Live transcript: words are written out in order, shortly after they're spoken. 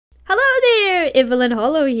there, Evelyn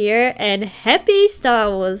Hollow here, and happy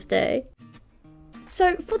Star Wars Day!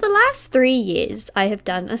 So for the last 3 years, I have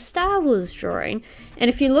done a Star Wars drawing, and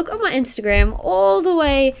if you look on my Instagram, all the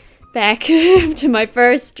way back to my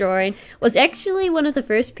first drawing was actually one of the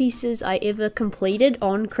first pieces I ever completed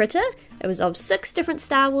on Critter. It was of 6 different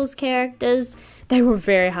Star Wars characters. They were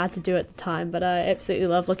very hard to do at the time, but I absolutely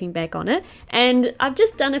love looking back on it. And I've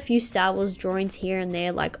just done a few Star Wars drawings here and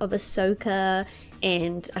there, like of Ahsoka,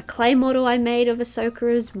 and a clay model I made of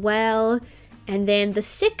Ahsoka as well. And then the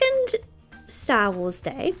second Star Wars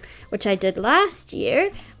Day, which I did last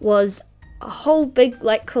year, was a whole big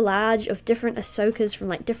like collage of different Ahsokas from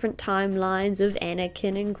like different timelines of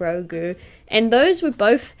Anakin and Grogu. And those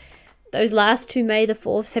last two May the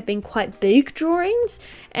 4ths have been quite big drawings,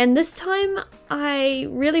 and this time I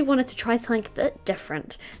really wanted to try something a bit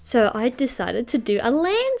different. So I decided to do a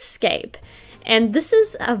landscape. And this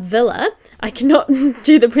is a villa. I cannot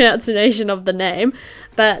do the pronunciation of the name,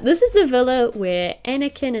 but this is the villa where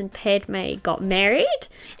Anakin and Padme got married,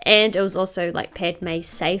 and it was also like Padme's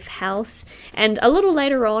safe house. And a little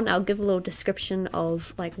later on, I'll give a little description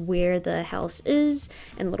of like where the house is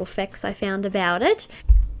and little facts I found about it.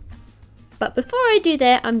 But before I do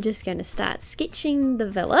that, I'm just going to start sketching the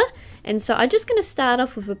villa. And so I'm just going to start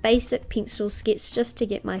off with a basic pencil sketch just to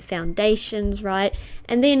get my foundations right.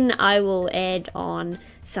 And then I will add on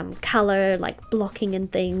some color, like blocking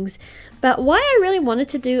and things. But why I really wanted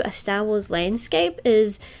to do a Star Wars landscape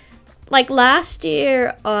is, like last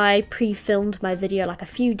year, I pre-filmed my video like a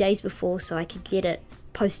few days before so I could get it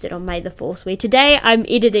posted on May the 4th, where today I'm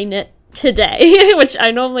editing it today, which I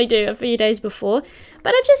normally do a few days before.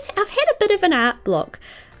 But I've had a bit of an art block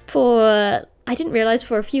for, I didn't realize,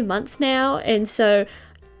 for a few months now, and so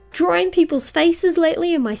drawing people's faces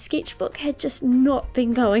lately in my sketchbook had just not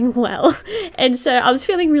been going well. And so I was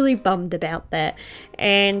feeling really bummed about that.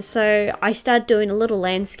 And so I started doing a little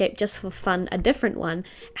landscape just for fun, a different one,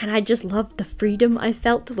 and I just loved the freedom I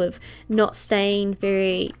felt with not staying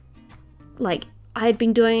very, like, I had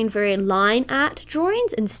been doing very line art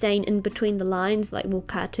drawings and staying in between the lines, like more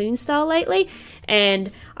cartoon style lately,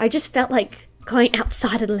 and I just felt like going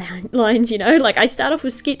outside of the lines, you know? Like I start off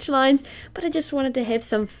with sketch lines, but I just wanted to have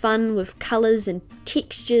some fun with colours and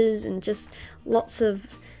textures and just lots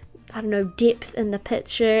of, I don't know, depth in the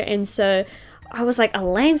picture. And so I was like, a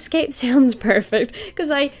landscape sounds perfect,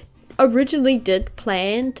 because I originally did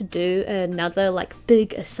plan to do another like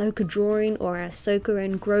big Ahsoka drawing, or Ahsoka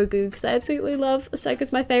and Grogu, because I absolutely love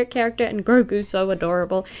Ahsoka's my favorite character and Grogu's so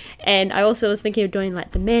adorable. And I also was thinking of doing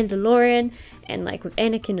like the Mandalorian and like with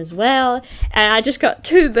Anakin as well, and I just got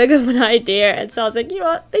too big of an idea, and so I was like, you know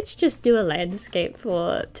what, let's just do a landscape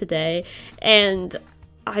for today. And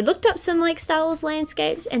I looked up some like Star Wars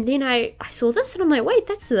landscapes, and then I saw this and I'm like, wait,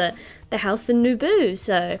 that's the house in Naboo.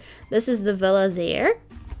 So this is the villa there.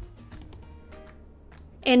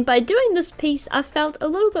 And by doing this piece, I felt a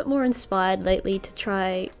little bit more inspired lately to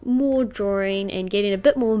try more drawing and getting a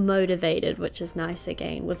bit more motivated, which is nice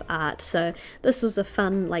again with art. So this was a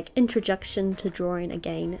fun like introduction to drawing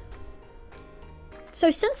again. So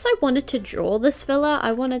since I wanted to draw this villa,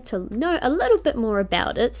 I wanted to know a little bit more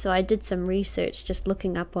about it, so I did some research just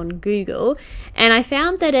looking up on Google, and I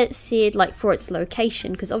found that it said, like, for its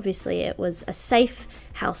location, because obviously it was a safe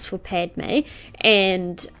house for Padme,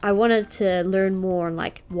 and I wanted to learn more on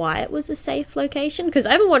like why it was a safe location, because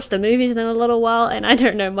I haven't watched the movies in a little while and I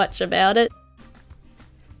don't know much about it.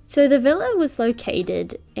 So the villa was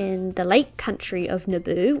located in the Lake Country of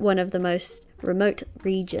Naboo, one of the most remote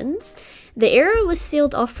regions. The area was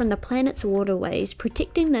sealed off from the planet's waterways,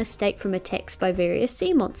 protecting the estate from attacks by various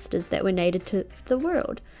sea monsters that were native to the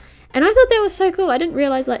world. And I thought that was so cool. I didn't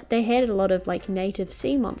realize like they had a lot of like native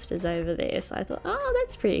sea monsters over there, so I thought, oh,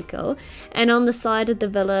 that's pretty cool. And on the side of the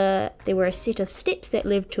villa there were a set of steps that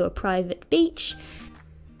led to a private beach.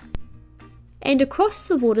 And across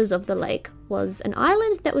the waters of the lake was an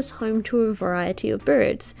island that was home to a variety of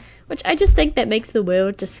birds, which I just think that makes the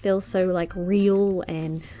world just feel so like real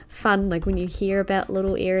and fun, like when you hear about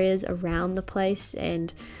little areas around the place.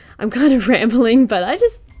 And I'm kind of rambling, but I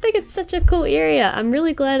just think it's such a cool area. I'm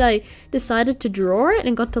really glad I decided to draw it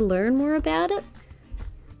and got to learn more about it.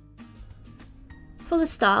 For the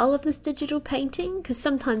style of this digital painting, because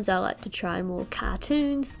sometimes I like to try more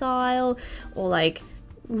cartoon style or like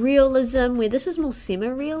realism, where this is more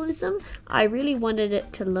semi-realism, I really wanted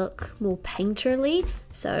it to look more painterly,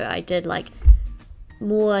 so I did like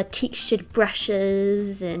more textured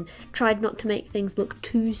brushes and tried not to make things look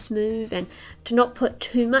too smooth and to not put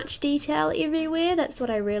too much detail everywhere. That's what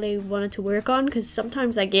I really wanted to work on, because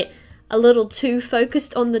sometimes I get a little too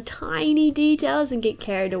focused on the tiny details and get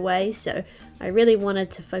carried away, so I really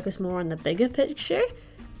wanted to focus more on the bigger picture.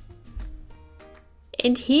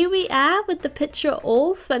 And here we are with the picture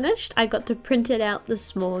all finished. I got to print it out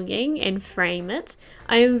this morning and frame it.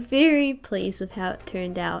 I am very pleased with how it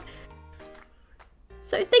turned out.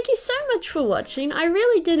 So thank you so much for watching. I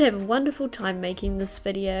really did have a wonderful time making this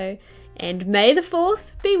video, and may the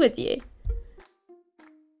 4th be with you.